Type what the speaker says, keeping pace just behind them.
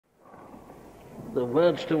The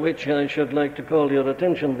words to which I should like to call your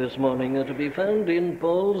attention this morning are to be found in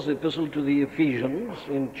Paul's epistle to the Ephesians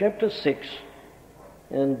in chapter 6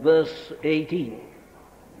 and verse 18.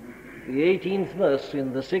 The 18th verse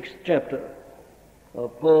in the 6th chapter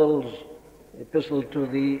of Paul's epistle to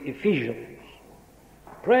the Ephesians.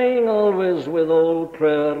 Praying always with all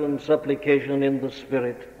prayer and supplication in the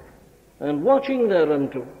Spirit, and watching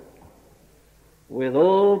thereunto with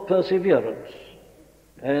all perseverance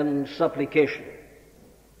and supplication.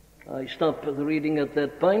 I stop the reading at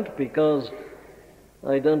that point because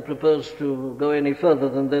I don't propose to go any further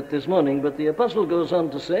than that this morning, but the apostle goes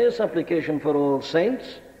on to say, supplication for all saints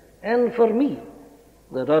and for me,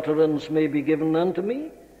 that utterance may be given unto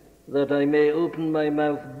me, that I may open my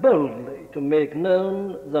mouth boldly to make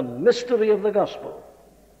known the mystery of the gospel,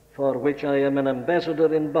 for which I am an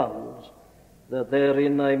ambassador in bonds, that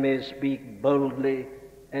therein I may speak boldly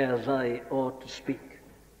as I ought to speak.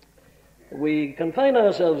 We confine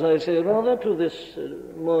ourselves, I say, rather to this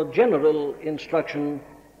more general instruction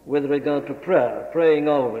with regard to prayer, praying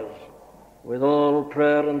always, with all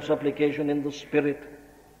prayer and supplication in the Spirit,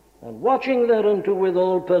 and watching thereunto with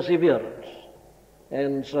all perseverance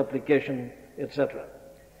and supplication, etc.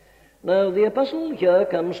 Now, the apostle here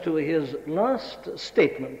comes to his last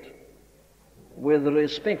statement with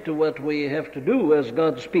respect to what we have to do as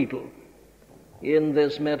God's people in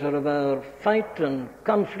this matter of our fight and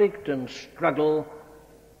conflict and struggle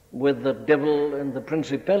with the devil and the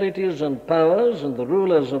principalities and powers and the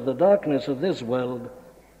rulers of the darkness of this world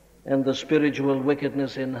and the spiritual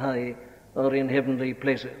wickedness in high or in heavenly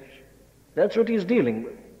places. That's what he's dealing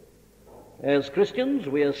with. As Christians,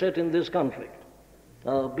 we are set in this conflict.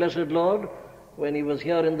 Our blessed Lord, when he was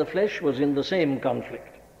here in the flesh, was in the same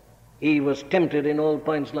conflict. He was tempted in all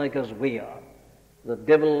points like as we are. The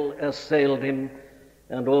devil assailed him,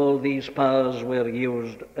 and all these powers were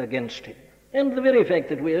used against him. And the very fact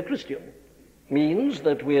that we are Christian means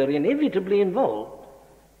that we are inevitably involved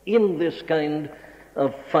in this kind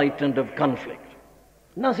of fight and of conflict.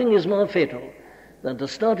 Nothing is more fatal than to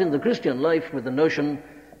start in the Christian life with the notion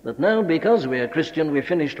that now, because we are Christian, we're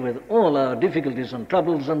finished with all our difficulties and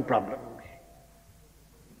troubles and problems.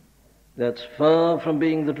 That's far from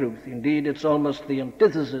being the truth. Indeed, it's almost the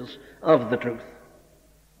antithesis of the truth.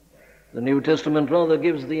 The New Testament rather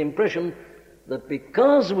gives the impression that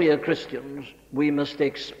because we are Christians, we must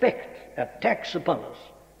expect attacks upon us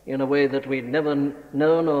in a way that we'd never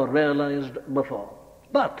known or realized before.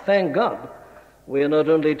 But, thank God, we are not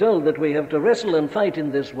only told that we have to wrestle and fight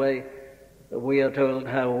in this way, we are told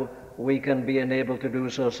how we can be enabled to do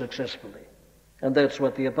so successfully. And that's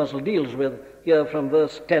what the apostle deals with here from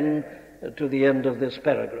verse 10 to the end of this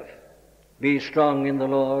paragraph. Be strong in the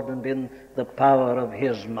Lord and in the power of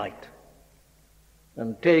his might.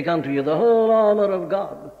 And take unto you the whole armor of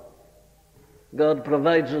God. God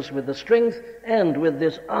provides us with the strength and with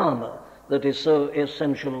this armor that is so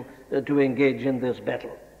essential to engage in this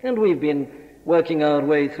battle. And we've been working our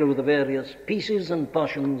way through the various pieces and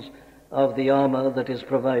portions of the armor that is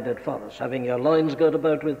provided for us. Having your loins girt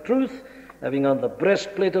about with truth, having on the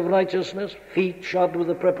breastplate of righteousness, feet shod with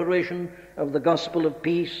the preparation of the gospel of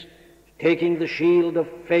peace, taking the shield of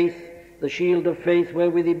faith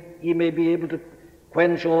wherewith ye may be able to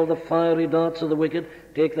quench all the fiery darts of the wicked,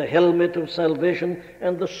 take the helmet of salvation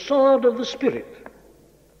and the sword of the Spirit,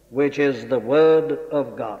 which is the word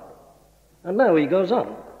of God. And now he goes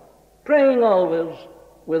on, praying always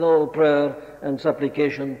with all prayer and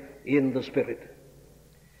supplication in the Spirit.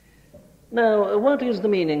 Now, what is the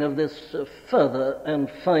meaning of this further and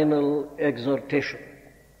final exhortation?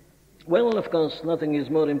 Well, of course, nothing is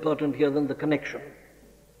more important here than the connection.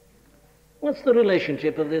 What's the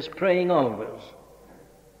relationship of this praying always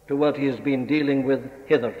to what he has been dealing with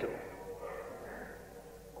hitherto?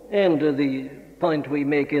 And the point we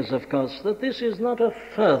make is, of course, that this is not a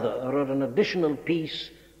further or an additional piece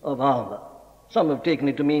of armor. Some have taken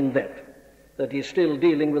it to mean that he's still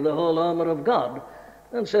dealing with the whole armor of God,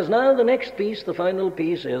 and says, now the next piece, the final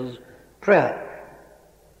piece, is prayer.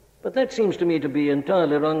 But that seems to me to be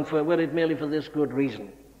entirely wrong, were it merely for this good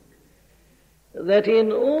reason, that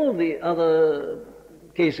in all the other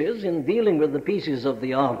cases, in dealing with the pieces of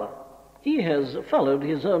the armor, he has followed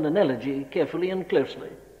his own analogy carefully and closely.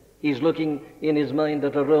 He's looking in his mind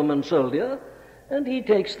at a Roman soldier, and he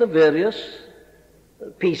takes the various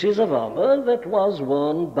pieces of armor that was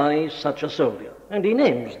worn by such a soldier, and he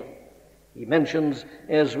names them. He mentions,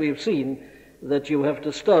 as we've seen, that you have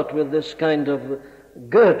to start with this kind of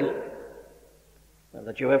girdle, and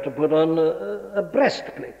that you have to put on a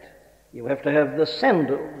breastplate. You have to have the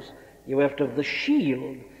sandals, you have to have the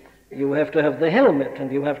shield, you have to have the helmet,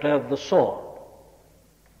 and you have to have the sword.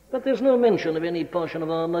 But there's no mention of any portion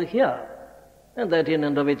of armor here. And that in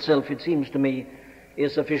and of itself, it seems to me,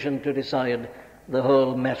 is sufficient to decide the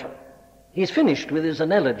whole matter. He's finished with his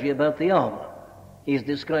analogy about the armor. He's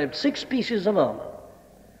described 6 pieces of armor,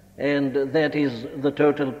 and that is the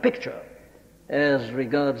total picture as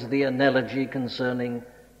regards the analogy concerning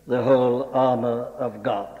the whole armor of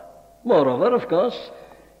God. Moreover, of course,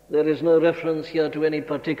 there is no reference here to any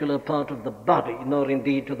particular part of the body, nor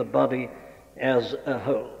indeed to the body as a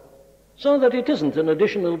whole, so that it isn't an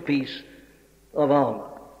additional piece of armor.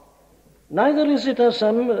 Neither is it, as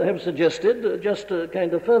some have suggested, just a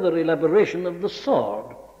kind of further elaboration of the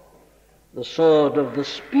sword of the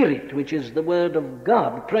Spirit, which is the word of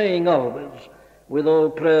God, praying always with all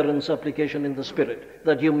prayer and supplication in the Spirit,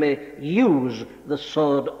 that you may use the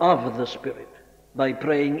sword of the Spirit by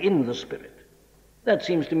praying in the Spirit. That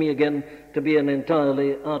seems to me, again, to be an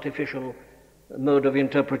entirely artificial mode of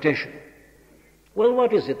interpretation. Well,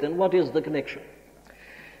 what is it then? What is the connection?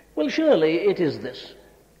 Well, surely it is this,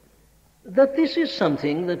 that this is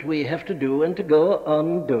something that we have to do and to go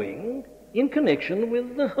on doing in connection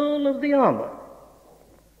with the whole of the armor.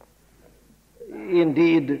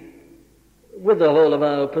 Indeed, with the whole of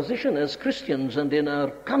our position as Christians and in our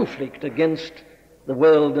conflict against the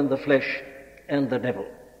world and the flesh and the devil.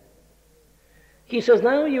 He says,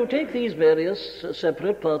 now you take these various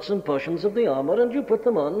separate parts and portions of the armor and you put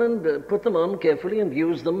them on, and put them on carefully and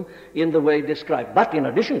use them in the way described. But in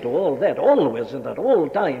addition to all that, always and at all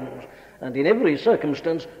times and in every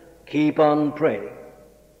circumstance, keep on praying.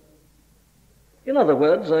 In other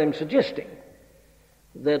words, I'm suggesting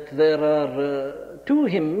that there are 2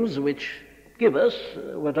 hymns which give us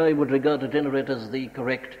what I would regard at any rate as the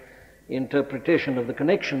correct interpretation of the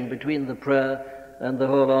connection between the prayer and the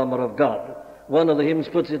whole armor of God. One of the hymns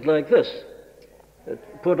puts it like this: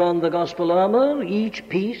 put on the gospel armor, each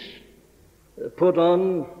piece put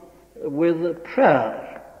on with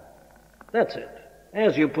prayer. That's it.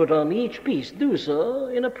 As you put on each piece, do so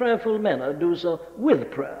in a prayerful manner, do so with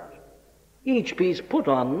prayer. Each piece put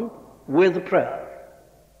on with prayer.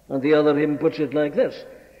 And the other hymn puts it like this: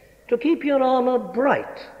 to keep your armor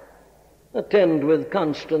bright, attend with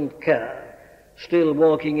constant care, still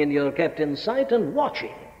walking in your captain's sight and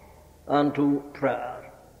watching unto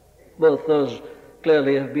prayer. Both those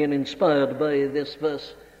clearly have been inspired by this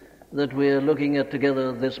verse that we are looking at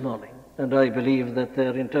together this morning, and I believe that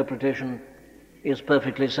their interpretation is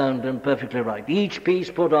perfectly sound and perfectly right. Each piece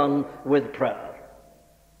put on with prayer.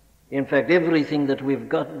 In fact, everything that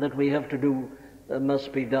we have to do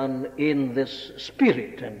must be done in this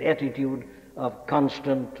spirit and attitude of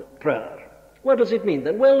constant prayer. What does it mean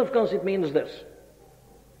then? Well, of course it means this: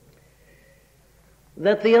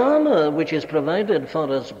 that the armor which is provided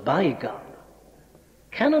for us by God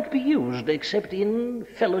cannot be used except in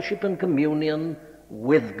fellowship and communion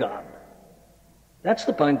with God. That's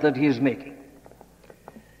the point that he is making.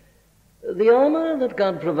 The armor that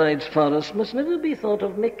God provides for us must never be thought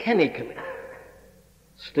of mechanically,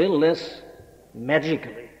 still less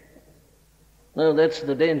magically. Now, that's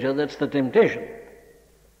the danger, that's the temptation,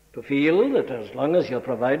 to feel that as long as you're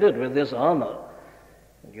provided with this armor,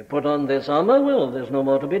 and you put on this armor, well, there's no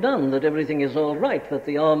more to be done, that everything is all right, that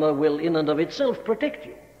the armor will in and of itself protect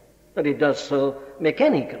you. But it does so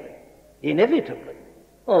mechanically, inevitably,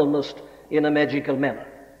 almost in a magical manner,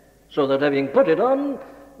 so that having put it on,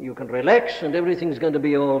 you can relax and everything's going to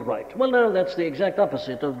be all right. Well, now, that's the exact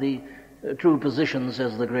opposite of the true position,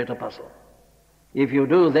 says the great apostle. If you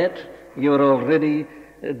do that, you're already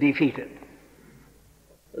defeated.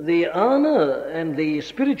 The armor and the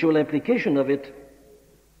spiritual application of it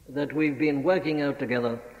that we've been working out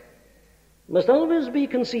together must always be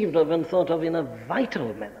conceived of and thought of in a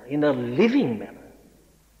vital manner, in a living manner,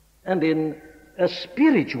 and in a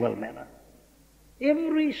spiritual manner.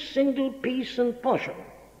 Every single piece and portion,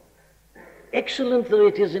 excellent though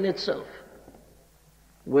it is in itself,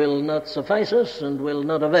 will not suffice us and will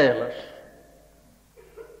not avail us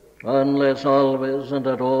unless always and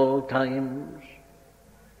at all times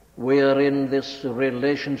we are in this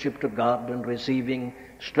relationship to God and receiving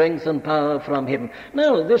strength and power from Him.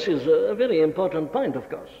 Now, this is a very important point, of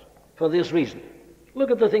course, for this reason.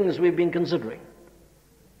 Look at the things we've been considering.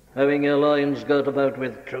 Having our loins girt about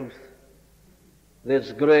with truth,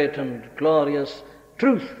 this great and glorious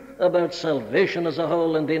truth about salvation as a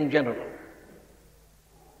whole and in general.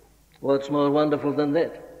 What's more wonderful than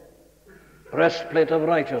that? Breastplate of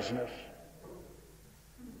righteousness.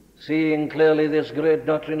 Seeing clearly this great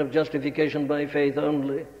doctrine of justification by faith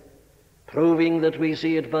only, proving that we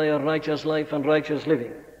see it by a righteous life and righteous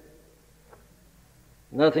living.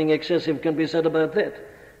 Nothing excessive can be said about that.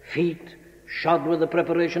 Feet shod with the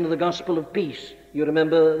preparation of the gospel of peace. You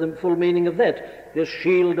remember the full meaning of that. This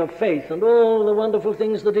shield of faith and all the wonderful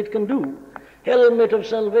things that it can do. Helmet of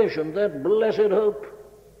salvation, that blessed hope.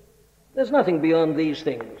 There's nothing beyond these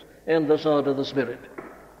things, and the sword of the Spirit.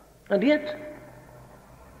 And yet,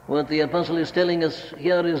 what the apostle is telling us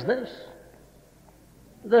here is this,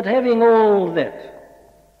 that having all that,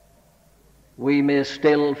 we may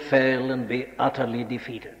still fail and be utterly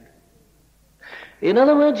defeated. In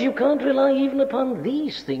other words, you can't rely even upon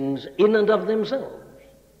these things in and of themselves,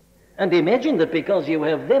 and imagine that because you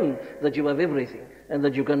have them, that you have everything, and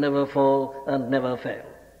that you can never fall and never fail.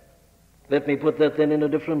 Let me put that then in a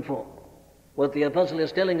different form. What the apostle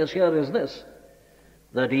is telling us here is this,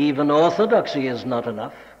 that even orthodoxy is not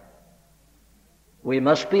enough. We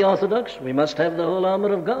must be orthodox. We must have the whole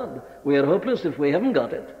armor of God. We are hopeless if we haven't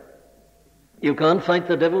got it. You can't fight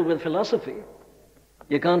the devil with philosophy.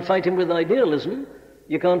 You can't fight him with idealism.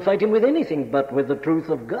 You can't fight him with anything but with the truth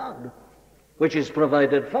of God, which is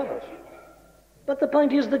provided for us. But the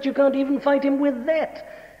point is that you can't even fight him with that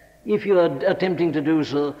if you are attempting to do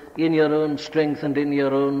so in your own strength and in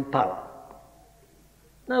your own power.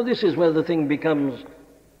 Now, this is where the thing becomes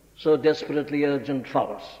so desperately urgent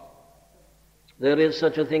for us. There is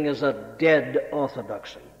such a thing as a dead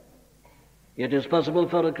orthodoxy. It is possible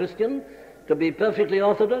for a Christian to be perfectly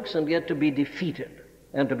orthodox and yet to be defeated,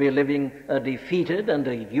 and to be living a defeated and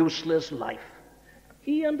a useless life.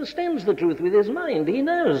 He understands the truth with his mind. He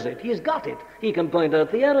knows it. He's got it. He can point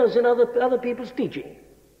out the errors in other people's teaching.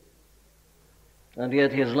 And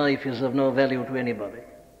yet his life is of no value to anybody,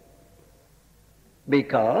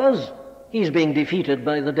 because he's being defeated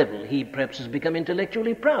by the devil. He perhaps has become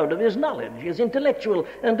intellectually proud of his knowledge, his intellectual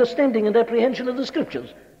understanding and apprehension of the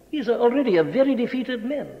Scriptures. He's already a very defeated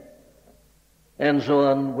man. And so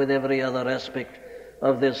on with every other aspect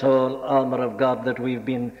of this whole armor of God that we've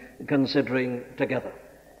been considering together.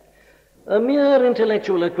 A mere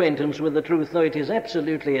intellectual acquaintance with the truth, though it is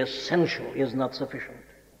absolutely essential, is not sufficient.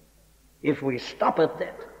 If we stop at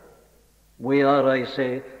that, we are, I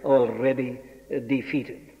say, already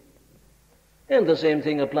defeated. And the same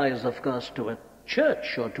thing applies, of course, to a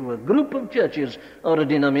church or to a group of churches or a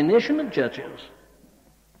denomination of churches.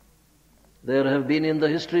 There have been in the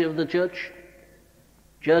history of the church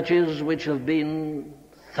churches which have been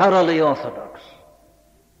thoroughly orthodox,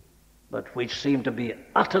 but which seem to be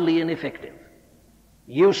utterly ineffective,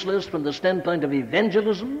 useless from the standpoint of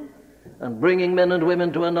evangelism and bringing men and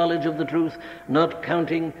women to a knowledge of the truth, not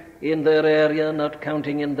counting in their area, not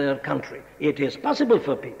counting in their country. It is possible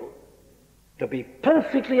for people to be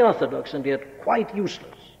perfectly orthodox and yet quite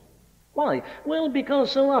useless. Why? Well,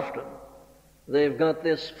 because so often they've got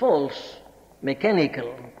this false,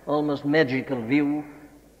 mechanical, almost magical view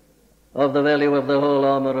of the value of the whole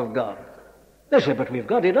armor of God. They say, but we've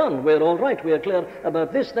got it on. We're all right. We're clear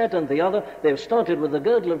about this, that, and the other. They've started with the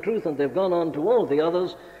girdle of truth, and they've gone on to all the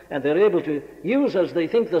others, and they're able to use, as they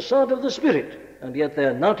think, the sword of the Spirit, and yet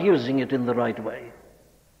they're not using it in the right way,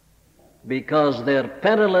 because they're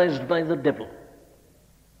paralyzed by the devil.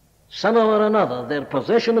 Somehow or another, their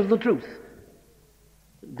possession of the truth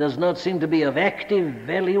does not seem to be of active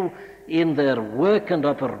value in their work and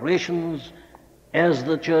operations as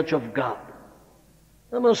the church of God.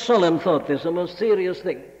 A most solemn thought, this, a most serious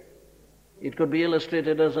thing. It could be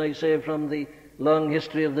illustrated, as I say, from the long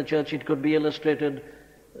history of the church. It could be illustrated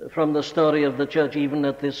from the story of the church even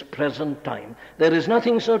at this present time. There is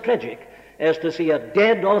nothing so tragic as to see a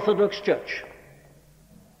dead Orthodox church.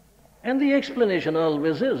 And the explanation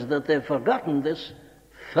always is that they've forgotten this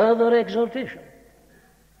further exhortation.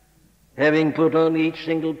 Having put on each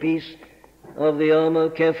single piece of the armor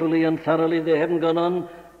carefully and thoroughly, they haven't gone on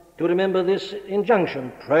to remember this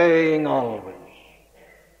injunction, praying always.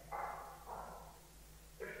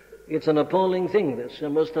 It's an appalling thing, this, a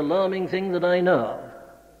most alarming thing that I know of,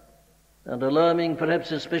 and alarming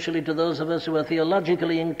perhaps especially to those of us who are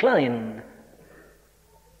theologically inclined.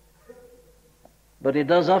 But it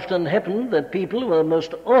does often happen that people who are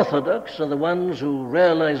most orthodox are the ones who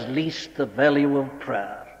realize least the value of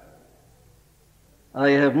prayer.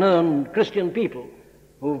 I have known Christian people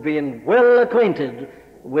who've been well acquainted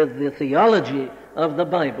with the theology of the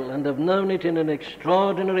Bible and have known it in an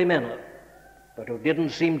extraordinary manner, but who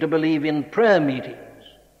didn't seem to believe in prayer meetings,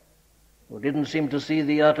 who didn't seem to see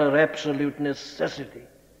the utter absolute necessity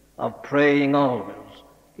of praying always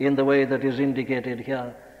in the way that is indicated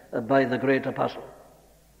here by the great apostle.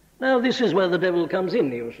 Now, this is where the devil comes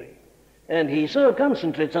in, you see, and he so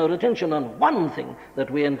concentrates our attention on one thing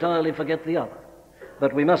that we entirely forget the other.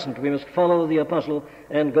 But we mustn't. We must follow the apostle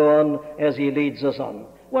and go on as he leads us on.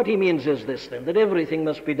 What he means is this, then, that everything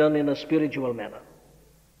must be done in a spiritual manner.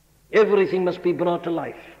 Everything must be brought to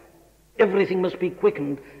life. Everything must be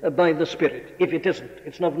quickened by the Spirit. If it isn't,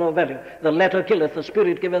 it's of no value. The letter killeth, the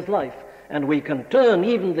Spirit giveth life. And we can turn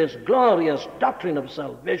even this glorious doctrine of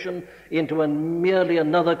salvation into merely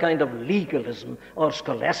another kind of legalism or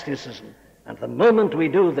scholasticism. And the moment we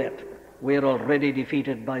do that, we're already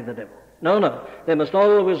defeated by the devil. No. There must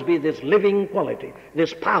always be this living quality,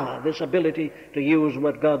 this power, this ability to use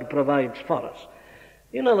what God provides for us.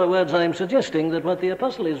 In other words, I'm suggesting that what the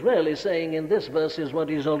apostle is really saying in this verse is what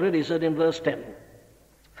he's already said in verse 10.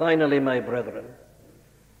 Finally, my brethren,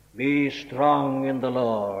 be strong in the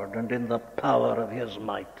Lord and in the power of his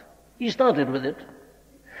might. He started with it,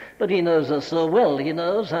 but he knows us so well. He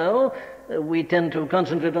knows how we tend to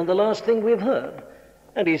concentrate on the last thing we've heard.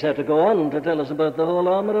 And he's had to go on to tell us about the whole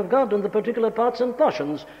armor of God and the particular parts and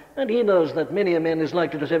portions. And he knows that many a man is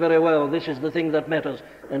likely to say, very well, this is the thing that matters.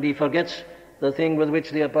 And he forgets the thing with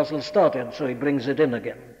which the apostle started, so he brings it in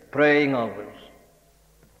again, praying always.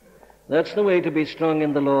 That's the way to be strong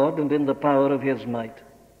in the Lord and in the power of his might.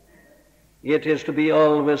 It is to be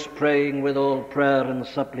always praying with all prayer and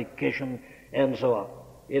supplication and so on,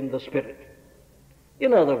 in the Spirit.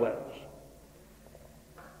 In other words,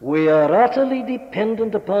 we are utterly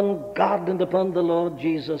dependent upon God and upon the Lord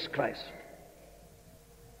Jesus Christ.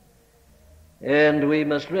 And we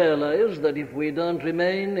must realize that if we don't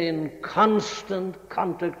remain in constant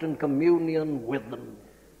contact and communion with them,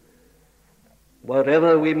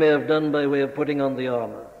 whatever we may have done by way of putting on the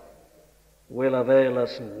armor will avail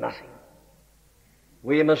us nothing.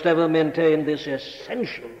 We must ever maintain this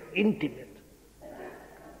essential, intimate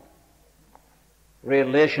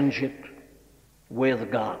relationship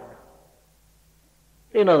with God.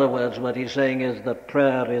 In other words, what he's saying is that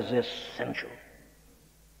prayer is essential.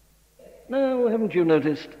 Now, haven't you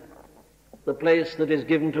noticed the place that is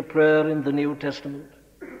given to prayer in the New Testament?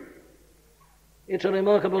 It's a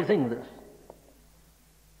remarkable thing, this.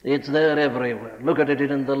 It's there everywhere. Look at it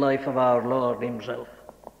in the life of our Lord himself.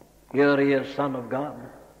 Here he is, Son of God.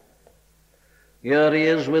 Here he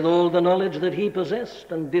is with all the knowledge that he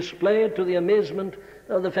possessed and displayed to the amazement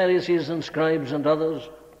of the Pharisees and scribes and others.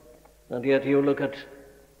 And yet you look at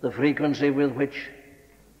the frequency with which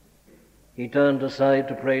he turned aside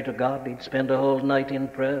to pray to God. He'd spend a whole night in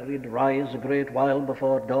prayer. He'd rise a great while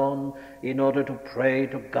before dawn in order to pray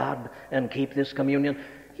to God and keep this communion.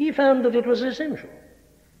 He found that it was essential.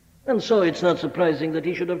 And so it's not surprising that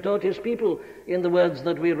he should have taught his people in the words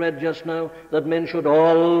that we read just now, that men should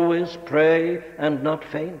always pray and not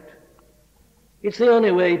faint. It's the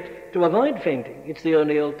only way to avoid fainting. It's the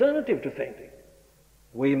only alternative to fainting.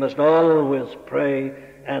 We must always pray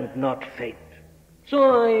and not faint.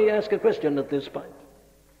 So I ask a question at this point.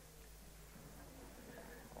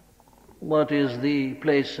 What is the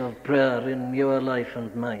place of prayer in your life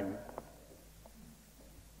and mine?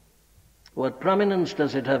 What prominence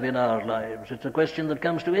does it have in our lives? It's a question that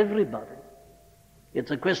comes to everybody.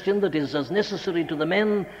 It's a question that is as necessary to the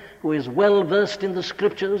man who is well versed in the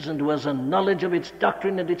Scriptures and who has a knowledge of its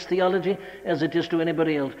doctrine and its theology as it is to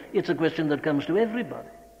anybody else. It's a question that comes to everybody.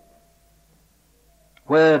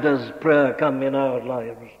 Where does prayer come in our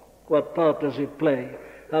lives? What part does it play?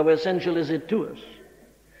 How essential is it to us?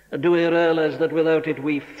 Do we realize that without it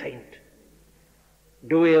we faint?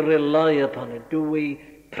 Do we rely upon it? Do we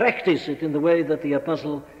practice it in the way that the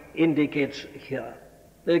apostle indicates here?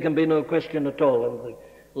 There can be no question at all, and the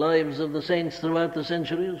lives of the saints throughout the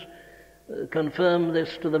centuries confirm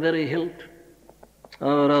this to the very hilt.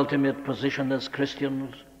 Our ultimate position as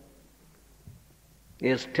Christians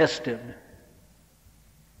is tested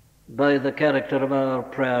by the character of our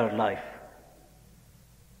prayer life.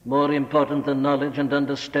 More important than knowledge and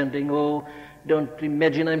understanding. Oh, don't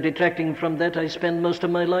imagine I'm detracting from that. I spend most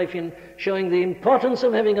of my life in showing the importance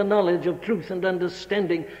of having a knowledge of truth and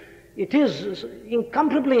understanding. It is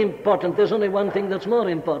incomparably important. There's only one thing that's more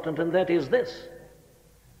important, and that is this.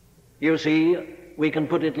 You see, we can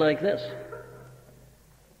put it like this.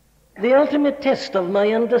 The ultimate test of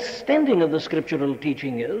my understanding of the scriptural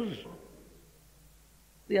teaching is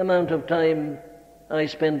the amount of time I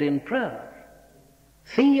spend in prayer.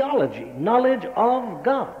 Theology, knowledge of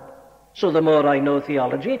God. So the more I know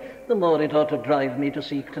theology, the more it ought to drive me to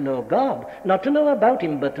seek to know God. Not to know about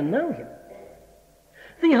him, but to know him.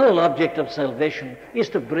 The whole object of salvation is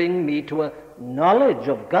to bring me to a knowledge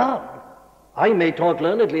of God. I may talk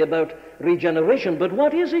learnedly about regeneration, but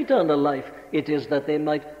what is eternal life? It is that they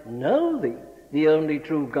might know thee, the only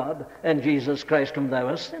true God, and Jesus Christ whom thou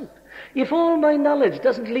hast sent. If all my knowledge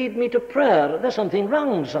doesn't lead me to prayer, there's something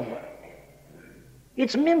wrong somewhere.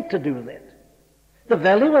 It's meant to do that. The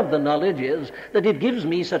value of the knowledge is that it gives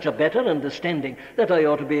me such a better understanding that I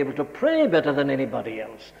ought to be able to pray better than anybody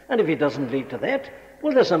else. And if it doesn't lead to that,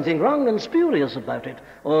 well, there's something wrong and spurious about it,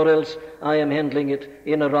 or else I am handling it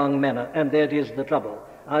in a wrong manner, and that is the trouble.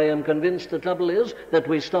 I am convinced the trouble is that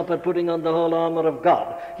we stop at putting on the whole armor of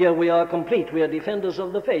God. Here we are complete. We are defenders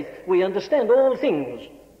of the faith. We understand all things.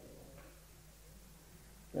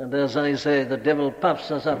 And as I say, the devil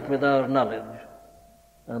puffs us up with our knowledge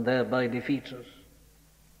and thereby defeats us.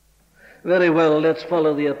 Very well, let's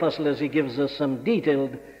follow the apostle as he gives us some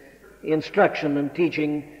detailed instruction and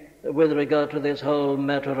teaching with regard to this whole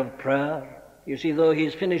matter of prayer. You see, though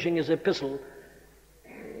he's finishing his epistle,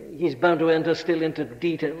 he's bound to enter still into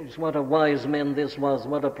details. What a wise man this was,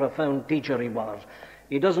 what a profound teacher he was.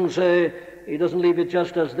 He doesn't leave it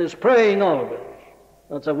just as this, praying always.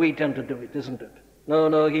 That's how we tend to do it, isn't it?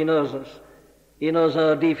 No, he knows us. He knows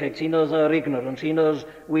our defects. He knows our ignorance. He knows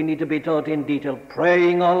we need to be taught in detail,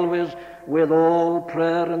 praying always with all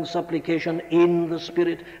prayer and supplication in the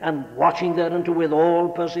Spirit, and watching thereunto with all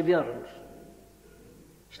perseverance.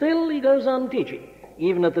 Still, he goes on teaching,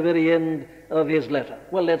 even at the very end of his letter.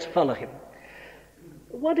 Well, let's follow him.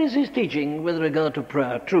 What is his teaching with regard to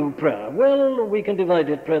prayer, true prayer? Well, we can divide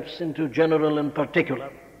it perhaps into general and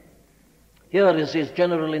particular. Here is his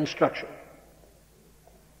general instruction.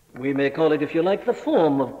 We may call it, if you like, the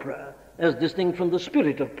form of prayer, as distinct from the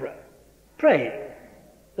spirit of prayer. Praying.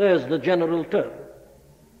 There's the general term.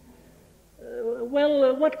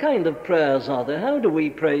 What kind of prayers are there? How do we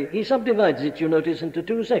pray? He subdivides it, you notice, into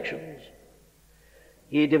two sections.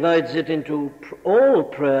 He divides it into all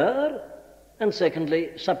prayer and, secondly,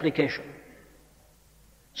 supplication.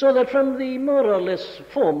 So that from the more or less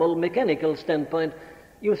formal, mechanical standpoint,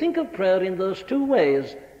 you think of prayer in those two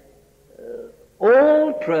ways.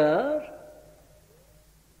 All prayer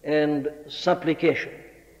and supplication.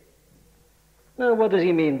 Now, what does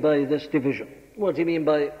he mean by this division? What does he mean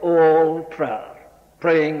by all prayer?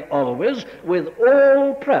 Praying always with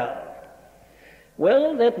all prayer.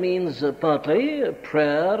 Well, that means partly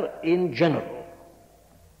prayer in general.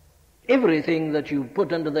 Everything that you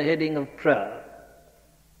put under the heading of prayer.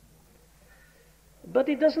 But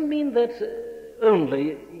it doesn't mean that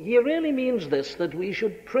only. He really means this, that we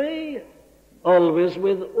should pray always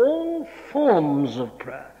with all forms of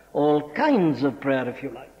prayer, all kinds of prayer, if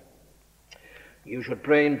you like. You should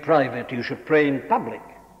pray in private, you should pray in public.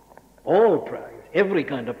 All prayer, every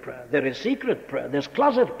kind of prayer. There is secret prayer, there's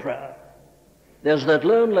closet prayer, there's that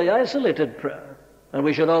lonely, isolated prayer, and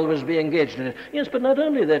we should always be engaged in it. Yes, but not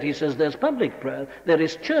only that, he says there's public prayer, there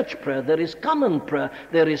is church prayer, there is common prayer,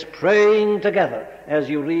 there is praying together, as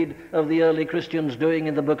you read of the early Christians doing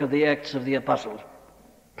in the book of the Acts of the Apostles.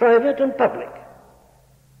 Private and public.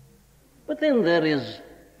 But then there is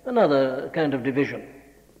another kind of division.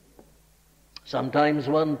 Sometimes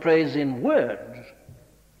one prays in words,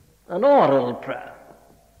 an oral prayer.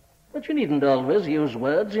 But you needn't always use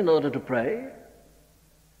words in order to pray.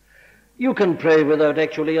 You can pray without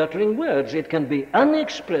actually uttering words. It can be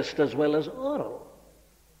unexpressed as well as oral.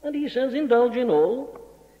 And he says, indulge in all.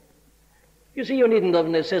 You see, you needn't of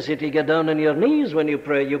necessity get down on your knees when you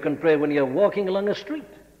pray. You can pray when you're walking along a street.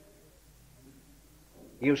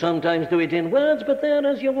 You sometimes do it in words, but there,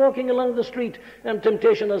 as you're walking along the street and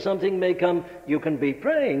temptation or something may come, you can be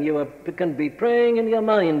praying. You can be praying in your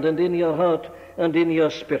mind and in your heart and in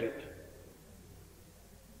your spirit.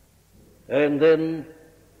 And then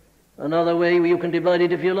another way you can divide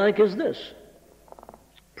it, if you like, is this.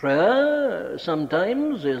 Prayer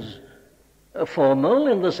sometimes is formal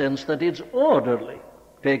in the sense that it's orderly.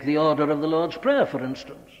 Take the order of the Lord's Prayer, for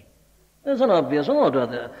instance. There's an obvious order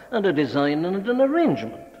there, and a design and an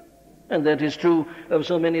arrangement. And that is true of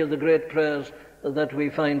so many of the great prayers that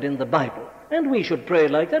we find in the Bible. And we should pray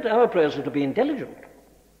like that. Our prayers are to be intelligent.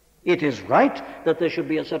 It is right that there should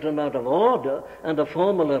be a certain amount of order and a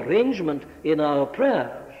formal arrangement in our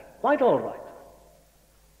prayers. Quite all right.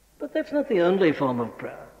 But that's not the only form of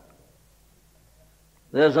prayer.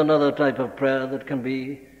 There's another type of prayer that can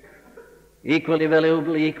be equally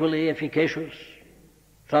valuable, equally efficacious.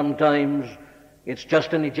 Sometimes it's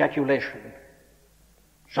just an ejaculation.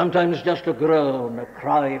 Sometimes just a groan, a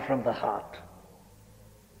cry from the heart.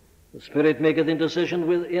 The Spirit maketh intercession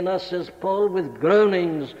within us, says Paul, with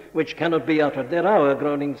groanings which cannot be uttered. They're our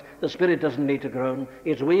groanings. The Spirit doesn't need to groan.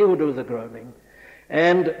 It's we who do the groaning.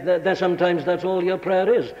 And sometimes that's all your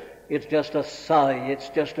prayer is. It's just a sigh. It's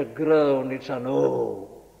just a groan. It's an oh.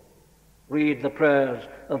 Read the prayers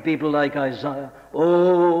of people like Isaiah.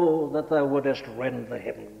 Oh, that thou wouldest rend the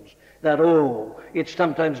heavens. That oh, it's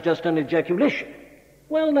sometimes just an ejaculation.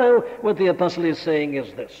 Well, now, what the apostle is saying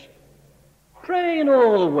is this. Pray in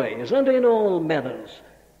all ways and in all manners,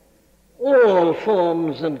 all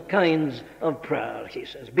forms and kinds of prayer, he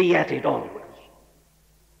says. Be at it always.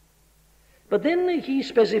 But then he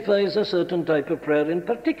specifies a certain type of prayer in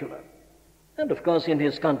particular. And of course, in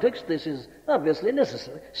his context, this is obviously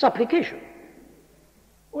necessary. Supplication.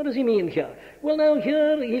 What does he mean here? Well, now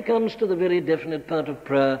here he comes to the very definite part of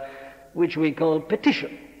prayer, which we call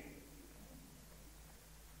petition.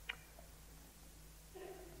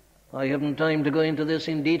 I haven't time to go into this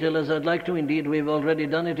in detail as I'd like to. Indeed, we've already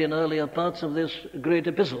done it in earlier parts of this great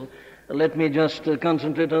epistle. Let me just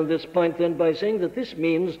concentrate on this point then by saying that this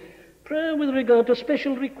means prayer with regard to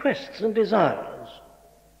special requests and desires.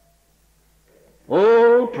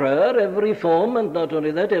 All prayer, every form, and not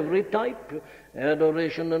only that, every type,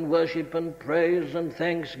 adoration and worship and praise and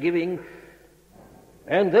thanksgiving.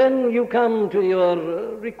 And then you come to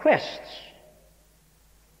your requests.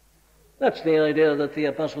 That's the idea that the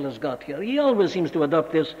apostle has got here. He always seems to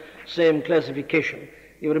adopt this same classification.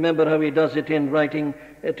 You remember how he does it in writing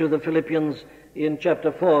to the Philippians in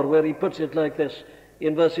chapter 4, where he puts it like this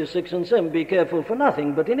in verses 6 and 7, be careful for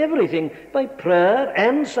nothing, but in everything, by prayer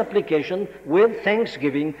and supplication, with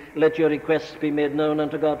thanksgiving, let your requests be made known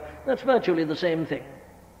unto God. That's virtually the same thing.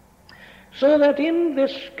 So that in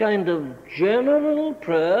this kind of general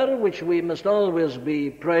prayer, which we must always be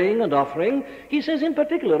praying and offering, he says in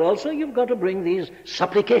particular also, you've got to bring these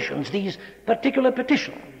supplications, these particular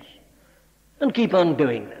petitions, and keep on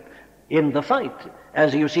doing that in the fight.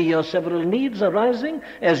 As you see your several needs arising,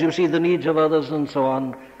 as you see the needs of others and so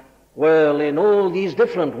on, well, in all these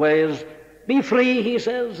different ways, be free, he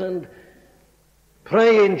says, and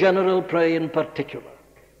pray in general, pray in particular.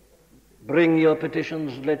 Bring your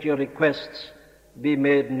petitions, let your requests be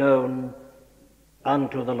made known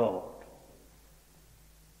unto the Lord.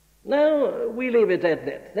 Now, we leave it at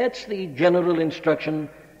that. That's the general instruction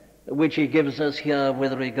which he gives us here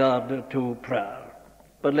with regard to prayer.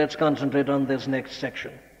 But let's concentrate on this next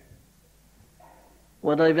section,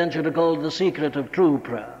 what I venture to call the secret of true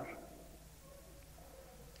prayer.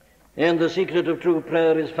 And the secret of true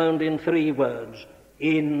prayer is found in 3 words: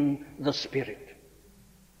 in the Spirit.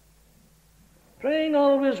 Praying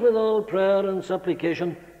always with all prayer and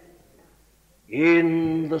supplication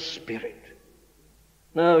in the Spirit.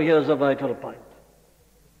 Now here's a vital point.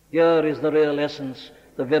 Here is the real essence,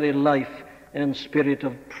 the very life and spirit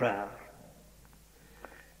of prayer.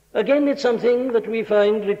 Again, it's something that we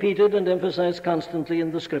find repeated and emphasized constantly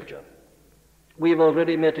in the Scripture. We've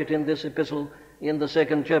already met it in this epistle in the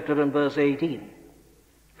 2nd chapter and verse 18.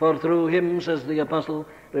 For through him, says the apostle,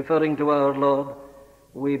 referring to our Lord,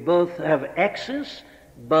 we both have access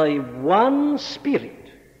by one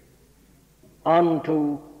Spirit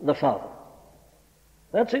unto the Father.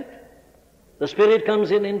 That's it. The Spirit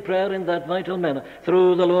comes in prayer in that vital manner.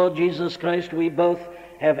 Through the Lord Jesus Christ, we both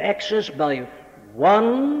have access by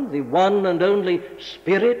the one and only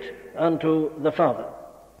Spirit unto the Father.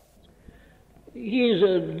 He's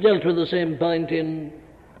dealt with the same point in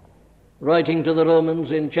writing to the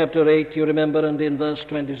Romans in chapter 8, you remember, and in verse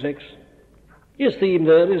 26. His theme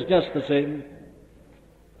there is just the same,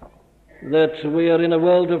 that we are in a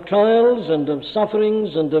world of trials and of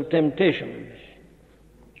sufferings and of temptations.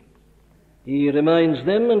 He reminds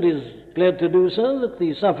them, and is glad to do so, that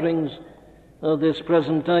the sufferings of this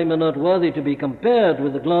present time are not worthy to be compared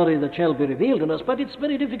with the glory that shall be revealed in us, but it's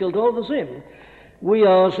very difficult all the same. We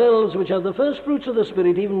ourselves, which are the first fruits of the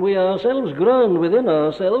Spirit, even we ourselves groan within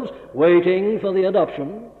ourselves, waiting for the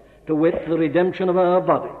adoption, to wit, the redemption of our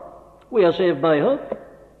body. We are saved by hope.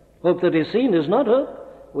 Hope that is seen is not hope.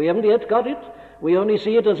 We haven't yet got it. We only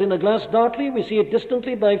see it as in a glass darkly. We see it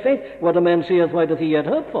distantly by faith. What a man seeth, why doth he yet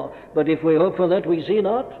hope for? But if we hope for that we see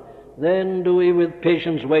not, then do we with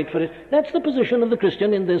patience wait for it. That's the position of the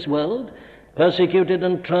Christian in this world, persecuted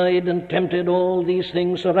and tried and tempted, all these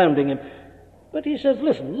things surrounding him. But he says,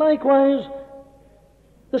 listen, likewise,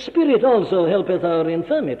 the Spirit also helpeth our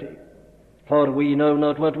infirmity. For we know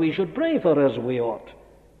not what we should pray for as we ought,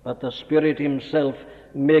 but the Spirit himself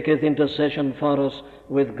maketh intercession for us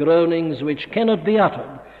with groanings which cannot be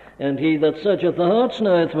uttered. And he that searcheth the hearts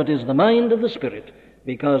knoweth what is the mind of the Spirit,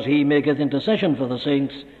 because he maketh intercession for the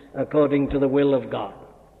saints according to the will of God.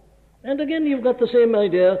 And again, you've got the same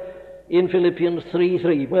idea in Philippians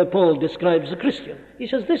 3:3, where Paul describes the Christian. He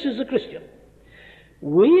says, this is the Christian.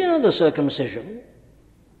 We are the circumcision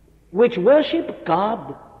which worship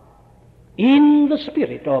God in the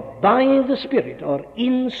Spirit, or by the Spirit, or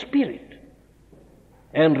in spirit,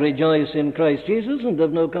 and rejoice in Christ Jesus, and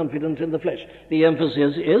have no confidence in the flesh. The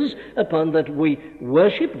emphasis is upon that we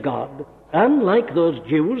worship God. Unlike those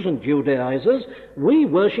Jews and Judaizers, we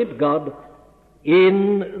worship God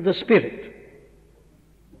in the Spirit.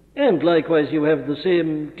 And likewise you have the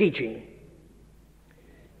same teaching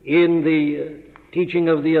in the teaching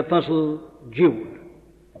of the Apostle Jude,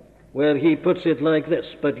 where he puts it like this: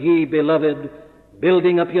 "But ye, beloved,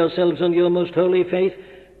 building up yourselves on your most holy faith,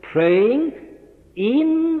 praying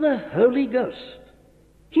in the Holy Ghost,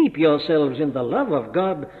 keep yourselves in the love of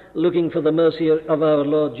God, looking for the mercy of our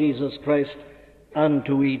Lord Jesus Christ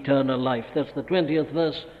unto eternal life." That's the 20th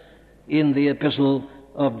verse in the Epistle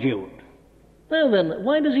of Jude. Now then,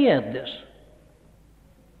 why does he add this?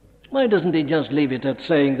 Why doesn't he just leave it at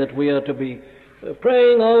saying that we are to be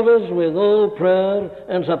praying always with all prayer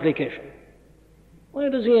and supplication? Why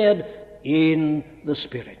does he add in the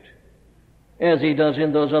Spirit, as he does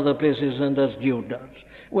in those other places and as Jude does?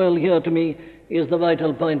 Well, here to me is the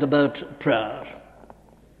vital point about prayer.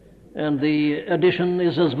 And the addition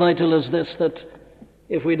is as vital as this, that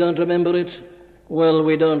if we don't remember it, well,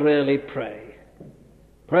 we don't really pray.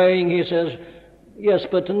 Praying, he says, yes,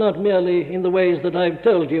 but not merely in the ways that I've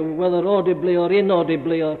told you, whether audibly or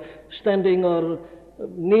inaudibly, or standing or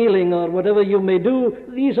kneeling or whatever you may do.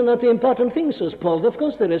 These are not the important things, says Paul. Of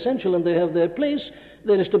course, they're essential and they have their place.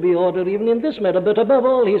 There is to be order even in this matter. But above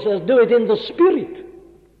all, he says, do it in the Spirit.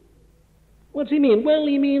 What's he mean? Well,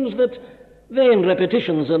 he means that vain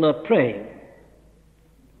repetitions are not praying.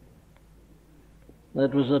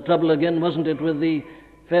 That was the trouble again, wasn't it, with the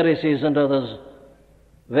Pharisees and others?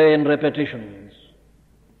 Vain repetitions.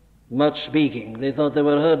 Much speaking. They thought they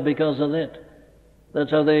were heard because of that.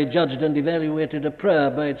 That's how they judged and evaluated a prayer,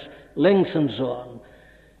 by its length and so on.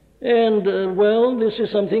 And, well, this is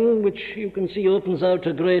something which you can see opens out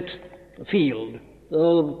a great field. The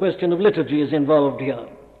whole question of liturgy is involved here.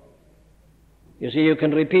 You see, you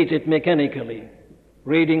can repeat it mechanically,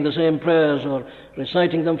 reading the same prayers or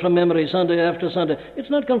reciting them from memory Sunday after Sunday. It's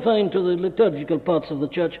not confined to the liturgical parts of the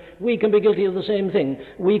church. We can be guilty of the same thing.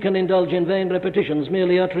 We can indulge in vain repetitions,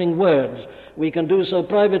 merely uttering words. We can do so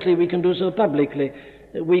privately, we can do so publicly.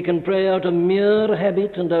 We can pray out of mere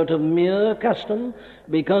habit and out of mere custom.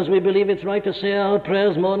 Because we believe it's right to say our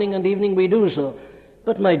prayers morning and evening, we do so.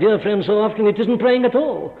 But, my dear friends, so often it isn't praying at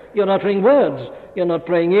all. You're uttering words. You're not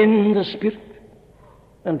praying in the Spirit.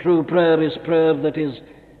 And true prayer is prayer that is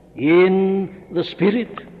in the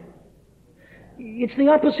Spirit. It's the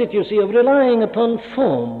opposite, you see, of relying upon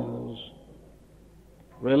forms,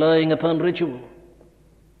 relying upon ritual.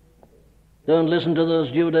 Don't listen to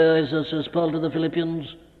those Judaizers, says Paul to the Philippians.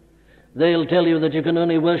 They'll tell you that you can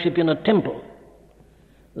only worship in a temple.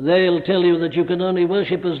 They'll tell you that you can only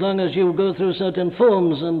worship as long as you go through certain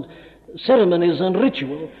forms and ceremonies and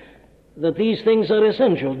ritual, that these things are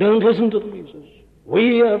essential. Don't listen to them, he says.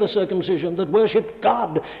 We are the circumcision that worship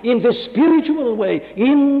God in the spiritual way,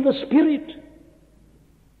 in the Spirit.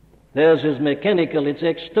 Theirs is mechanical, it's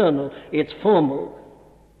external, it's formal.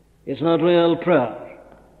 It's not real prayer.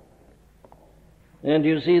 And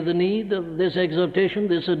you see the need of this exhortation,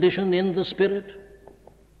 this addition in the Spirit?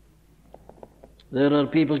 There are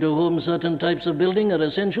people to whom certain types of building are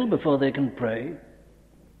essential before they can pray.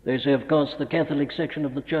 They say, of course, the Catholic section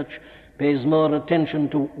of the church pays more attention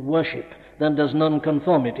to worship than does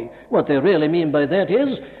nonconformity. What they really mean by that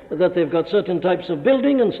is that they've got certain types of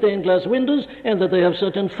building and stained glass windows, and that they have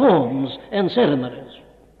certain forms and ceremonies.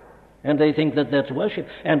 And they think that that's worship.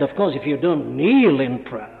 And of course, if you don't kneel in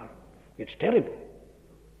prayer, it's terrible.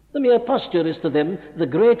 The mere posture is to them the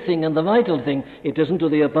great thing and the vital thing. It isn't to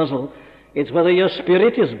the apostle. It's whether your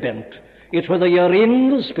spirit is bent. It's whether you're in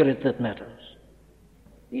the Spirit that matters.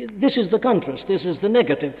 This is the contrast. This is the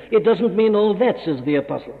negative. It doesn't mean all that, says the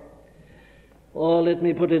apostle. Or let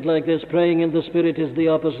me put it like this: praying in the Spirit is the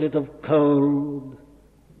opposite of cold,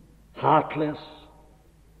 heartless,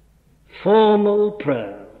 formal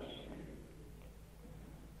prayers.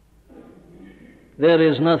 There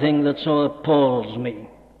is nothing that so appalls me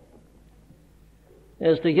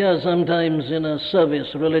as to hear sometimes in a service,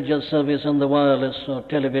 religious service on the wireless or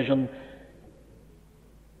television,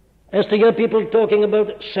 as to hear people talking about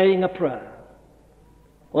saying a prayer.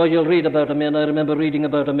 Or you'll read about a man. I remember reading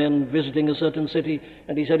about a man visiting a certain city,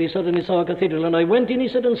 and he said he suddenly saw a cathedral, and I went in, he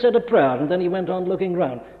said, and said a prayer, and then he went on looking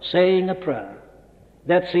round, saying a prayer.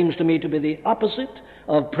 That seems to me to be the opposite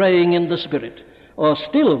of praying in the Spirit. Or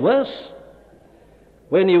still worse,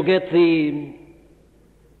 when you get the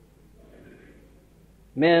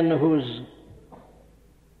man whose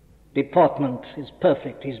deportment is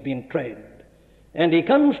perfect, he's been trained, and he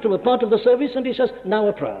comes to a part of the service and he says, now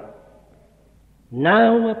a prayer.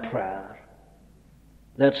 Now a prayer.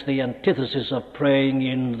 That's the antithesis of praying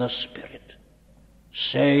in the Spirit.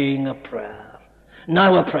 Saying a prayer.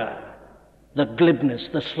 Now a prayer. The glibness,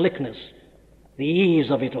 the slickness, the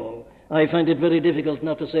ease of it all. I find it very difficult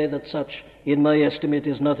not to say that such, in my estimate,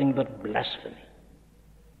 is nothing but blasphemy.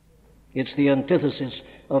 It's the antithesis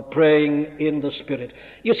of praying in the Spirit.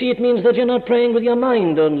 You see, it means that you're not praying with your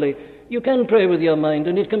mind only. You can pray with your mind,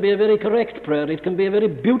 and it can be a very correct prayer. It can be a very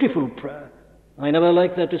beautiful prayer. I never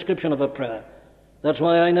liked that description of a prayer. That's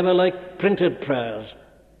why I never liked printed prayers.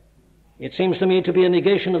 It seems to me to be a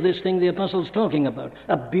negation of this thing the Apostle's talking about,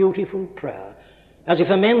 a beautiful prayer. As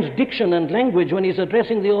if a man's diction and language when he's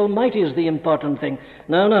addressing the Almighty is the important thing.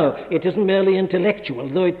 No, it isn't merely intellectual.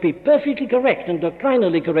 Though it be perfectly correct and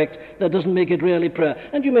doctrinally correct, that doesn't make it really prayer.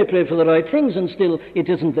 And you may pray for the right things, and still it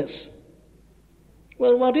isn't this.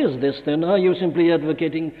 Well, what is this then? Are you simply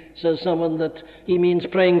advocating, says someone, that he means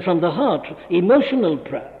praying from the heart, emotional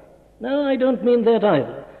prayer? No, I don't mean that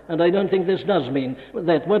either. And I don't think this does mean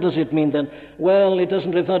that. What does it mean then? Well, it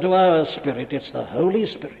doesn't refer to our spirit. It's the Holy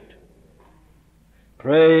Spirit.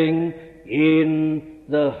 Praying in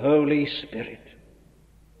the Holy Spirit.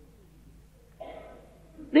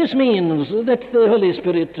 This means that the Holy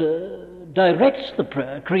Spirit directs the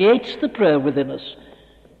prayer, creates the prayer within us,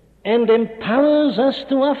 and empowers us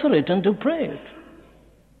to offer it and to pray it.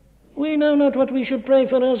 We know not what we should pray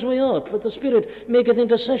for as we ought, but the Spirit maketh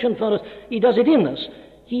intercession for us. He does it in us.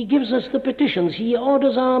 He gives us the petitions. He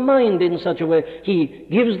orders our mind in such a way. He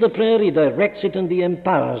gives the prayer, he directs it, and he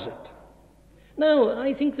empowers it. Now,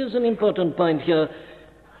 I think there's an important point here.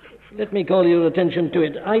 Let me call your attention to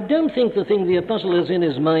it. I don't think the thing the Apostle has in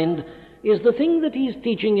his mind is the thing that he's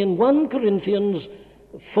teaching in 1 Corinthians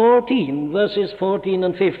 14, verses 14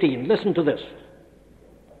 and 15. Listen to this.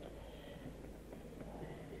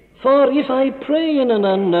 For if I pray in an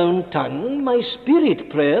unknown tongue, my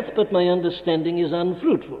spirit prayeth, but my understanding is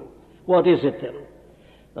unfruitful. What is it then?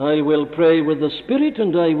 I will pray with the Spirit,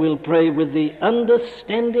 and I will pray with the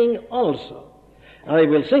understanding also. I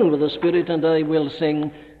will sing with the Spirit, and I will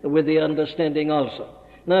sing with the understanding also.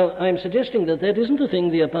 Now, I'm suggesting that that isn't the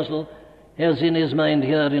thing the Apostle has in his mind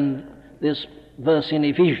here in this verse in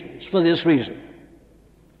Ephesians, for this reason.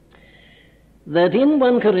 That in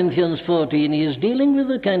 1 Corinthians 14 he is dealing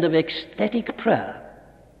with a kind of ecstatic prayer.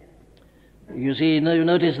 You see, now you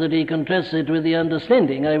notice that he contrasts it with the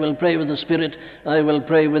understanding. I will pray with the Spirit, I will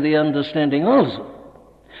pray with the understanding also.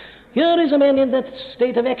 Here is a man in that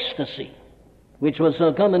state of ecstasy, which was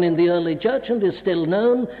so common in the early church and is still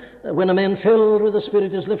known, when a man filled with the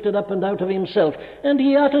Spirit is lifted up and out of himself, and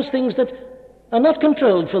he utters things that are not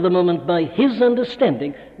controlled for the moment by his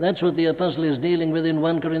understanding. That's what the Apostle is dealing with in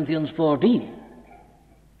 1 Corinthians 14.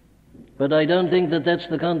 But I don't think that that's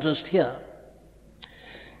the contrast here.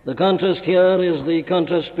 The contrast here is the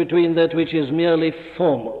contrast between that which is merely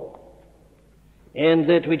formal and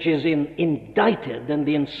that which is indicted and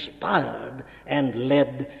inspired and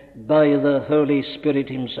led by the Holy Spirit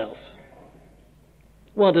himself.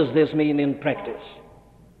 What does this mean in practice?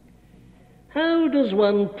 How does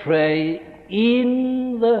one pray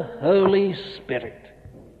in the Holy Spirit?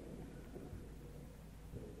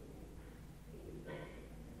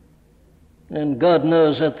 And God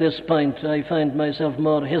knows at this point I find myself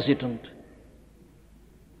more hesitant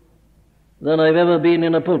than I've ever been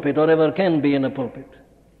in a pulpit or ever can be in a pulpit.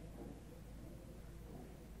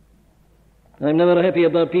 I'm never happy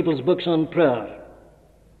about people's books on prayer.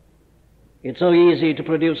 It's so easy to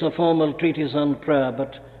produce a formal treatise on prayer,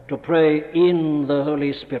 but to pray in the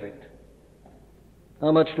Holy Spirit.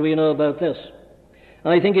 How much do we know about this?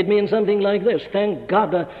 I think it means something like this. Thank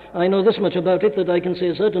God I know this much about it that I can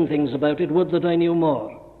say certain things about it. Would that I knew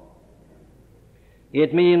more.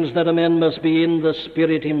 It means that a man must be in the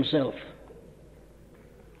Spirit himself.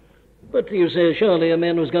 But you say, surely a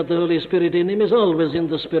man who's got the Holy Spirit in him is always in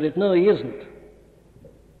the Spirit. No, he isn't.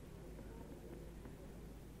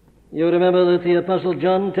 You remember that the Apostle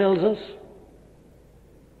John tells us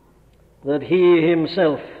that he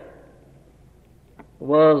himself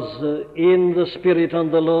was in the Spirit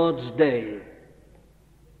on the Lord's day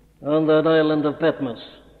on that island of Patmos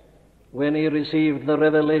when he received the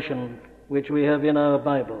revelation which we have in our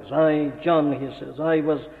Bibles. I, John, he says, I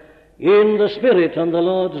was in the Spirit on the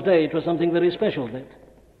Lord's day. It was something very special then.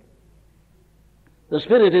 The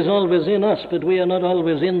Spirit is always in us, but we are not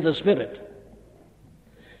always in the Spirit.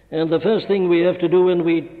 And the first thing we have to do when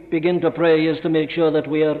we begin to pray is to make sure that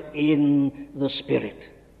we are in the Spirit.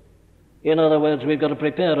 In other words, we've got to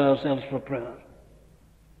prepare ourselves for prayer.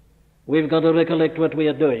 We've got to recollect what we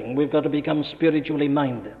are doing. We've got to become spiritually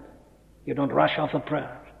minded. You don't rush off a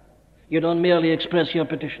prayer. You don't merely express your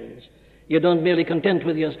petitions. You don't merely content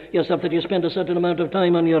with yourself that you spend a certain amount of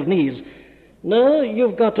time on your knees. No,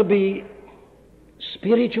 you've got to be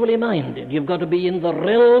spiritually minded. You've got to be in the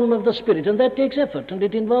realm of the Spirit, and that takes effort, and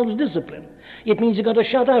it involves discipline. It means you've got to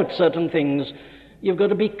shut out certain things. You've got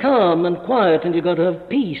to be calm and quiet, and you've got to have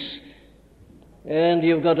peace. And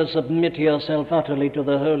you've got to submit yourself utterly to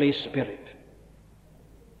the Holy Spirit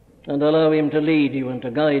and allow Him to lead you and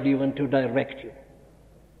to guide you and to direct you.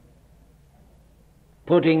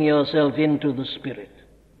 Putting yourself into the Spirit.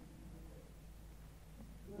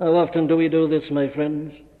 How often do we do this, my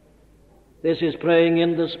friends? This is praying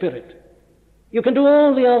in the Spirit. You can do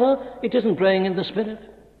all the other, it isn't praying in the Spirit.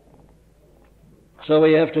 So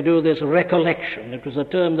we have to do this recollection. It was a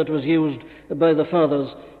term that was used by the fathers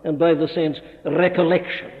and by the saints,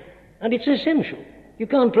 recollection. And it's essential. You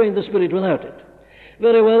can't pray in the Spirit without it.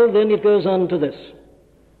 Very well, then it goes on to this.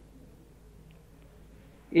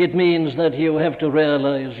 It means that you have to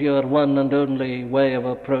realize your one and only way of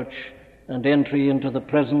approach and entry into the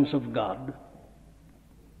presence of God.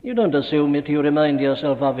 You don't assume it, you remind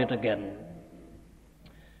yourself of it again.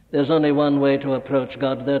 There's only one way to approach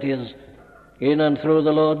God, that is, in and through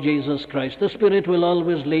the Lord Jesus Christ. The Spirit will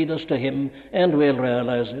always lead us to Him, and we'll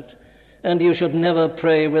realize it. And you should never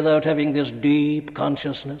pray without having this deep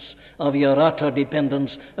consciousness of your utter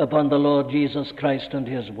dependence upon the Lord Jesus Christ and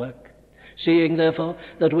His work. Seeing, therefore,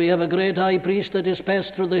 that we have a great high priest that is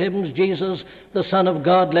passed through the heavens, Jesus, the Son of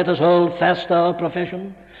God, let us hold fast our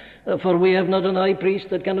profession. For we have not an high priest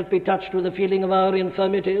that cannot be touched with the feeling of our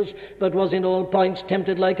infirmities, but was in all points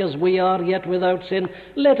tempted like as we are, yet without sin.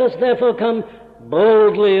 Let us therefore come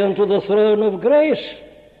boldly unto the throne of grace,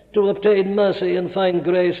 to obtain mercy and find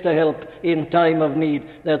grace to help in time of need.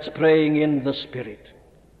 That's praying in the Spirit.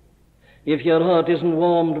 If your heart isn't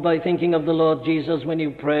warmed by thinking of the Lord Jesus when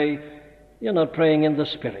you pray, you're not praying in the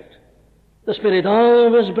Spirit. The Spirit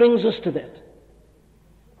always brings us to that.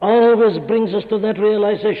 Always brings us to that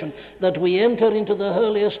realization that we enter into the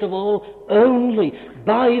holiest of all only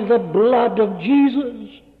by the blood of Jesus.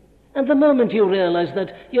 And the moment you realize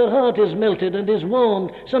that, your heart is melted and is warmed,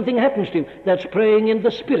 something happens to you. That's praying in the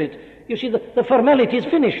Spirit. You see, the formality is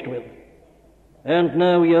finished with. And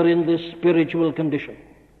now you're in this spiritual condition.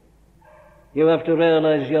 You have to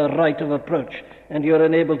realize your right of approach, and you're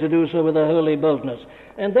enabled to do so with a holy boldness.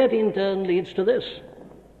 And that in turn leads to this: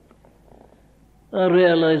 a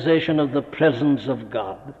realization of the presence of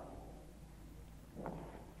God.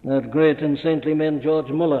 That great and saintly man, George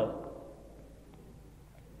Muller,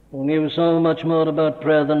 who knew so much more about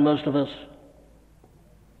prayer than most of us,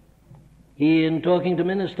 he, in talking to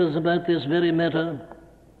ministers about this very matter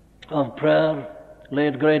of prayer,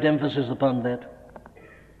 laid great emphasis upon that.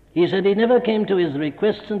 He said he never came to his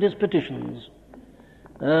requests and his petitions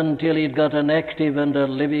until he'd got an active and a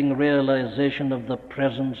living realization of the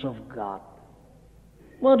presence of God.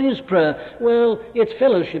 What is prayer? Well, it's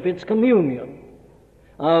fellowship, it's communion.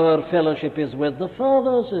 Our fellowship is with the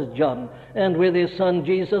Father, says John, and with His Son,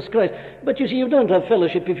 Jesus Christ. But you see, you don't have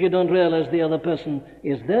fellowship if you don't realize the other person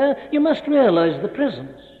is there. You must realize the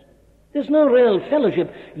presence. There's no real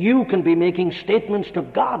fellowship. You can be making statements to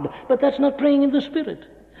God, but that's not praying in the Spirit.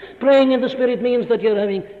 Praying in the Spirit means that you're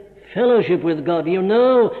having fellowship with God. You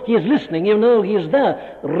know He is listening. You know He is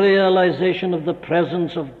there. Realization of the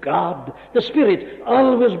presence of God. The Spirit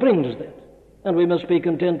always brings that. And we must be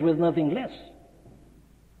content with nothing less.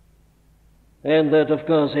 And that, of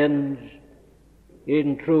course, ends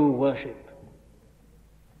in true worship,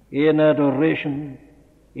 in adoration,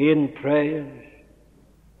 in prayers.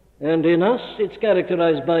 And in us, it's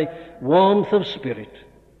characterized by warmth of spirit,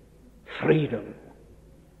 freedom.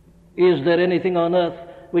 Is there anything on earth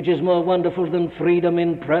which is more wonderful than freedom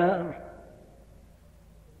in prayer?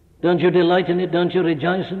 Don't you delight in it? Don't you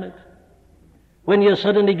rejoice in it? When you're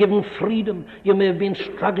suddenly given freedom, you may have been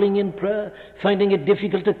struggling in prayer, finding it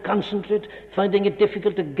difficult to concentrate, finding it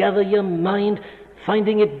difficult to gather your mind,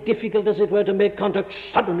 finding it difficult, as it were, to make contact.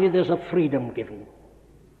 Suddenly there's a freedom given.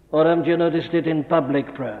 Or haven't you noticed it in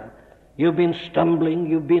public prayer? You've been stumbling,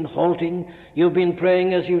 you've been halting, you've been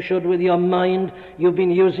praying as you should with your mind, you've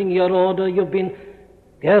been using your order, you've been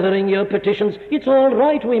gathering your petitions. It's all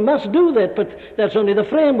right, we must do that, but that's only the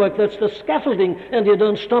framework, that's the scaffolding, and you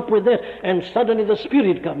don't stop with that. And suddenly the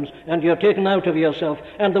Spirit comes, and you're taken out of yourself,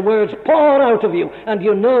 and the words pour out of you, and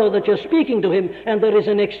you know that you're speaking to Him, and there is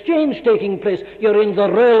an exchange taking place. You're in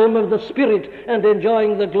the realm of the Spirit, and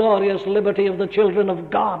enjoying the glorious liberty of the children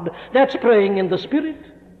of God. That's praying in the Spirit.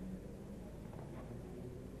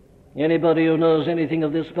 Anybody who knows anything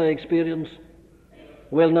of this by experience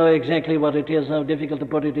will know exactly what it is, how difficult to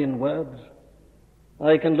put it in words.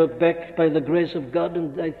 I can look back by the grace of God,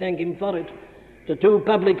 and I thank Him for it, to 2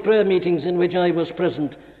 public prayer meetings in which I was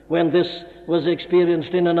present when this was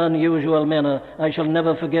experienced in an unusual manner. I shall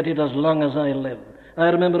never forget it as long as I live. I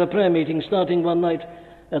remember a prayer meeting starting one night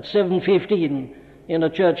at 7:15 in a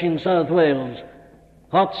church in South Wales,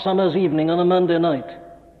 hot summer's evening on a Monday night.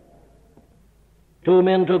 2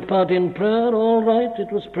 men took part in prayer. All right,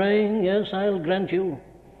 it was praying. Yes, I'll grant you.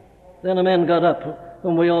 Then a man got up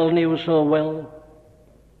whom we all knew so well.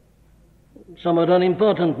 Somewhat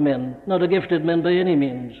unimportant men, not a gifted man by any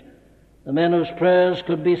means. A man whose prayers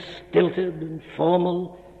could be stilted and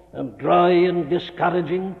formal and dry and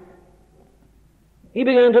discouraging. He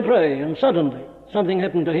began to pray, and suddenly something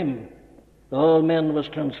happened to him. The whole man was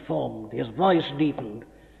transformed. His voice deepened.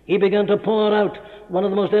 He began to pour out one of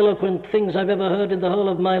the most eloquent things I've ever heard in the whole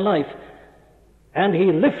of my life. And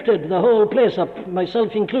he lifted the whole place up, myself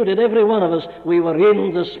included, every one of us. We were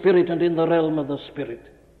in the Spirit and in the realm of the Spirit.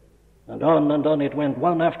 And on it went,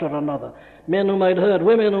 one after another. Men whom I'd heard,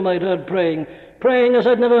 women whom I'd heard praying as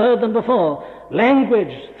I'd never heard them before.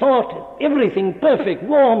 Language, thought, everything perfect,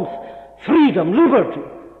 warmth, freedom, liberty.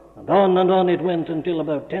 And on it went until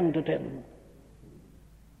about 10 to 10.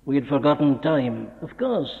 We had forgotten time. Of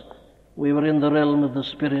course, we were in the realm of the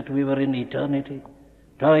Spirit. We were in eternity.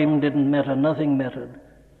 Time didn't matter. Nothing mattered.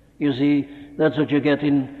 You see, that's what you get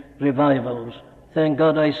in revivals. Thank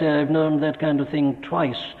God I say I've known that kind of thing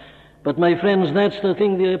twice. But my friends, that's the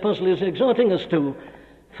thing the apostle is exhorting us to.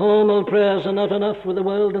 Formal prayers are not enough with the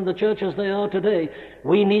world and the church as they are today.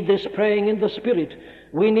 We need this praying in the Spirit.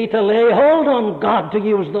 We need to lay hold on God, to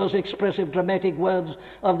use those expressive, dramatic words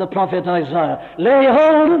of the prophet Isaiah. Lay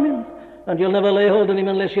hold on Him. And you'll never lay hold on Him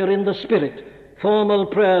unless you're in the Spirit. Formal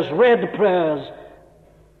prayers, read prayers,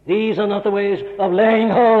 these are not the ways of laying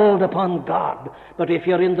hold upon God. But if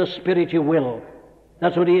you're in the Spirit, you will.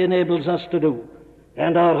 That's what He enables us to do.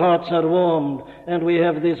 And our hearts are warmed, and we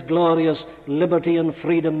have this glorious liberty and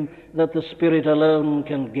freedom that the Spirit alone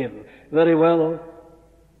can give. Very well.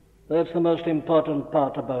 That's the most important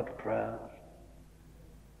part about prayer.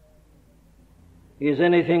 Is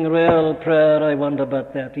anything real prayer? I wonder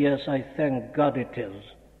about that. Yes, I thank God it is.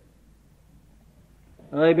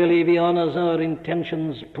 I believe He honors our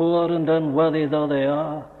intentions, poor and unworthy though they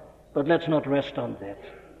are. But let's not rest on that.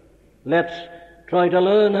 Let's try to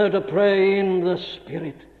learn how to pray in the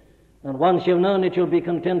Spirit. And once you've known it, you'll be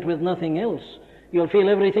content with nothing else. You'll feel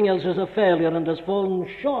everything else is a failure and has fallen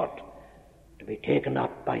short. To be taken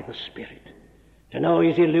up by the Spirit. To know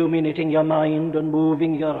He's illuminating your mind and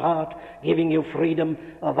moving your heart, giving you freedom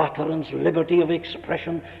of utterance, liberty of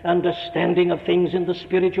expression, understanding of things in the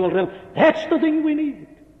spiritual realm. That's the thing we need.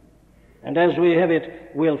 And as we have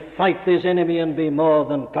it, we'll fight this enemy and be more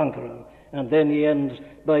than conqueror. And then he ends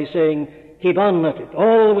by saying, keep on at it,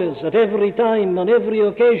 always, at every time, on every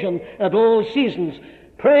occasion, at all seasons.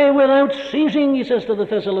 Pray without ceasing, he says to the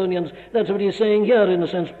Thessalonians. That's what he's saying here, in a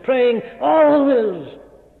sense. Praying always.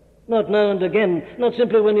 Not now and again, not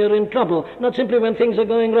simply when you're in trouble, not simply when things are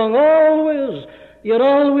going wrong. Always. You're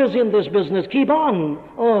always in this business. Keep on,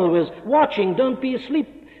 always. Watching, don't be asleep.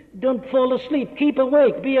 Don't fall asleep. Keep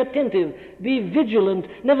awake. Be attentive. Be vigilant.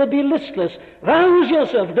 Never be listless. Rouse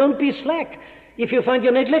yourself. Don't be slack. If you find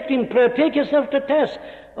you're neglecting prayer, take yourself to task.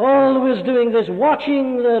 Always doing this,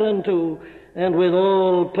 watching thereunto, and with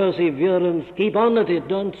all perseverance, keep on at it.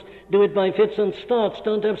 Don't do it by fits and starts.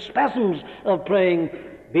 Don't have spasms of praying.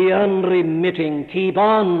 Be unremitting. Keep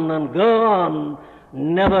on and go on.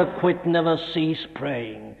 Never quit, never cease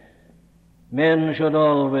praying. Men should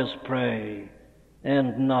always pray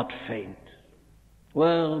and not faint.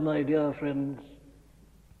 Well, my dear friends,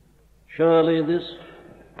 surely this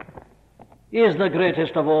is the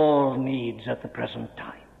greatest of all needs at the present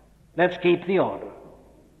time. Let's keep the order.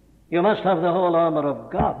 You must have the whole armor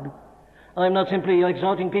of God. I'm not simply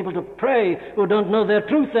exhorting people to pray who don't know their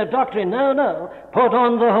truth, their doctrine. No. Put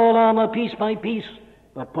on the whole armor piece by piece,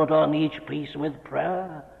 but put on each piece with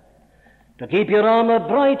prayer. To keep your armor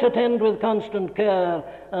bright, attend with constant care,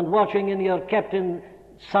 and watching in your captain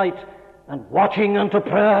sight, and watching unto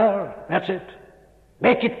prayer. That's it.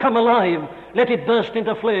 Make it come alive. Let it burst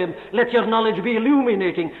into flame. Let your knowledge be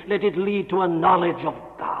illuminating. Let it lead to a knowledge of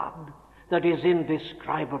God that is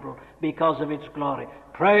indescribable because of its glory.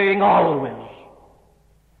 Praying always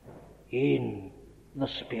in the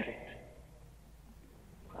Spirit.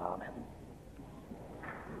 Amen.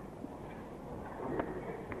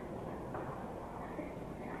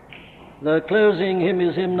 The closing hymn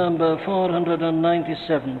is hymn number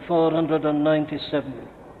 497. 497.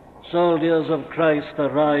 Soldiers of Christ,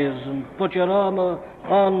 arise and put your armor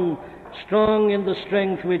on, strong in the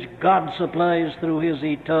strength which God supplies through His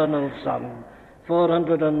eternal Son.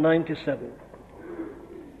 497.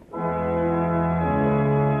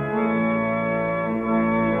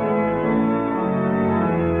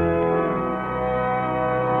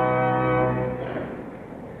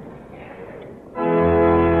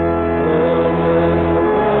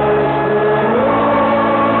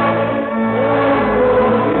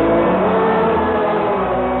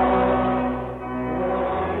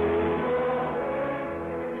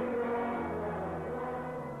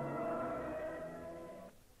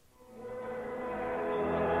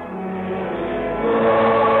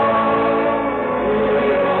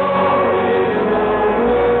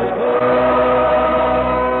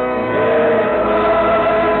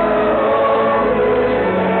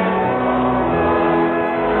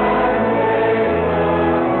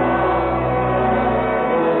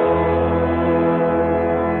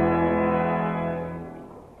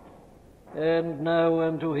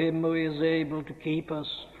 him who is able to keep us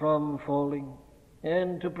from falling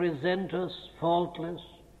and to present us faultless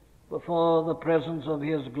before the presence of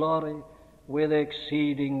his glory with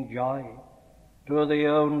exceeding joy. To the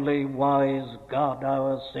only wise God,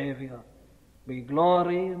 our Saviour, be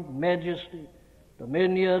glory and majesty,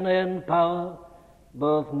 dominion and power,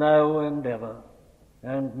 both now and ever.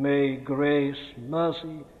 And may grace,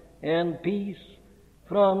 mercy, and peace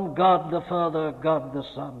from God the Father, God the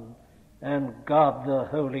Son, and God the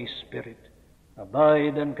Holy Spirit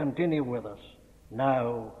abide and continue with us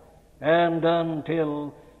now and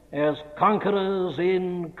until, as conquerors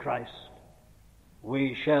in Christ,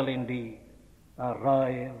 we shall indeed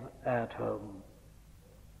arrive at home.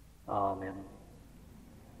 Amen.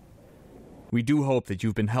 We do hope that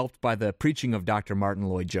you've been helped by the preaching of Dr. Martyn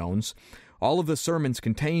Lloyd-Jones. All of the sermons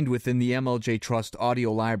contained within the MLJ Trust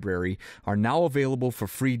audio library are now available for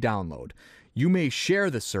free download. You may share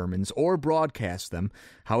the sermons or broadcast them.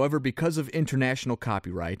 However, because of international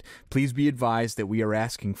copyright, please be advised that we are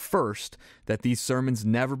asking first that these sermons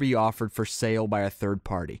never be offered for sale by a third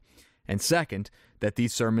party. And second, that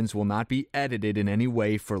these sermons will not be edited in any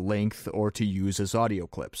way for length or to use as audio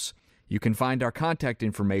clips. You can find our contact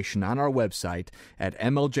information on our website at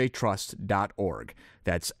mljtrust.org.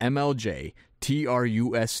 That's mljtrust.org.